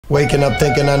Waking up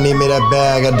thinking I need me that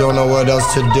bag, I don't know what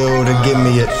else to do to give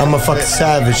me it. I'm a fucking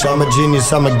savage, I'm a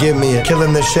genius, I'ma give me it.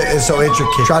 Killing this shit is so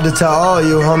intricate. Tried to tell all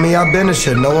you, homie, I been a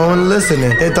shit, no one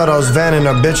listening. They thought I was vanning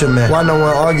or bitching, man. Why no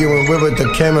one arguing with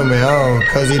the cameraman? Oh,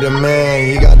 cause he the man,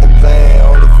 he got the plan.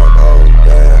 Holy fuck, oh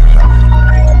damn.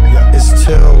 Yeah, it's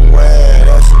TillWhen,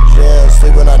 that's a jail,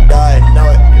 sleep when I die, know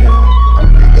it. Yeah.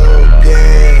 We go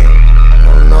again,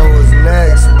 don't know what's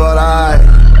next, but I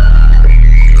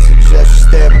suggest you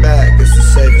step back, it's the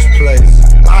safest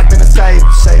place. Locked in a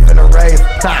safe in a rave.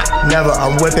 Never,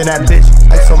 I'm whipping that bitch.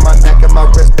 Ice on my neck and my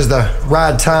wrist. Is the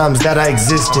ride times that I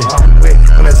existed.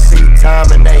 When I see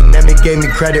time and they never gave me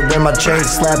credit when my chain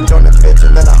slapped on the bitch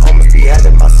and then I almost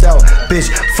beheaded myself. Bitch,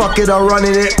 fuck it, I'm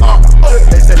running it up.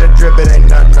 They said the drip, it ain't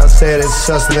nothing. I said it's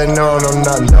sus, they know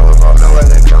nothing. No,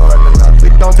 they know nothing. We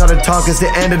don't try to talk, it's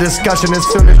the end of discussion. As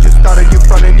soon as you started, you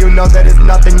frontin', you know that it's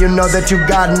nothing. You know that you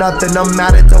got nothing. I'm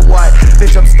mad at the what?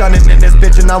 Bitch, I'm stunning in this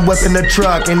bitch and I'm whipping the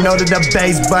truck. And know that the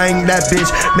bass bang that bitch,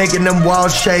 making them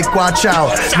walls shake, watch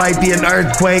out. Might be an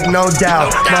earthquake, no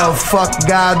doubt. Motherfuck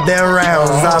God, their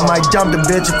rounds. I might jump the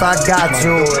bitch if I got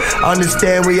to.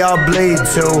 Understand we all bleed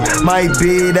too. Might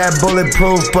be that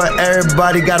bulletproof, but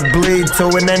everybody gotta bleed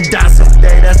too. And then die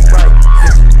someday, that's right.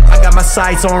 I got my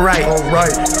sights on right.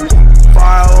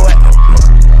 Far away.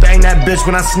 Bang that bitch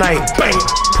when I snipe. Bang.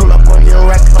 Pull up on you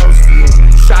right close to you.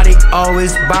 Shotty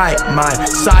always by my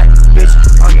side, bitch.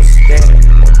 Understand.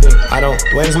 I don't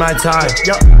waste my time.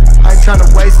 Yup, I ain't tryna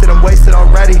waste it, I'm wasted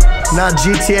already. Not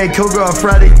GTA, Cougar or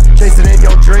Freddy. Chasing in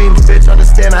your dreams, bitch.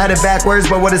 Understand I had it backwards,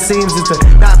 but what it seems is to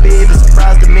not be the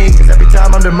surprise to me. Cause every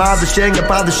time I'm demolishing,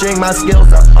 my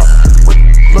skills are up.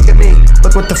 Look at me,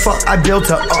 look what the fuck I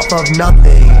built up off of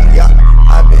nothing. Yeah,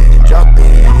 I've been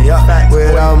jumping, yeah.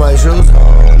 Without my shoes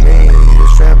on me,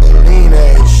 this trampoline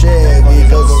ain't shit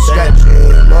because I'm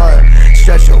stretching hard.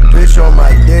 Stretch your bitch on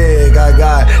my dick. I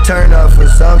got turn up for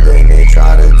something. They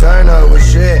try to turn up with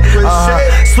shit.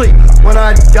 Sleep when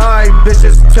I die,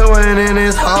 bitches TillWhen in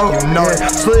his hoe. You know it.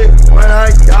 Sleep when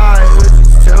I die,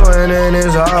 bitches TillWhen in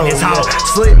his hoe.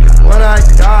 Sleep when I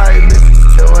die, bitches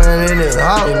TillWhen in his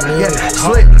hoe. Yeah,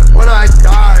 sleep when I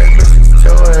die, bitches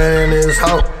TillWhen in his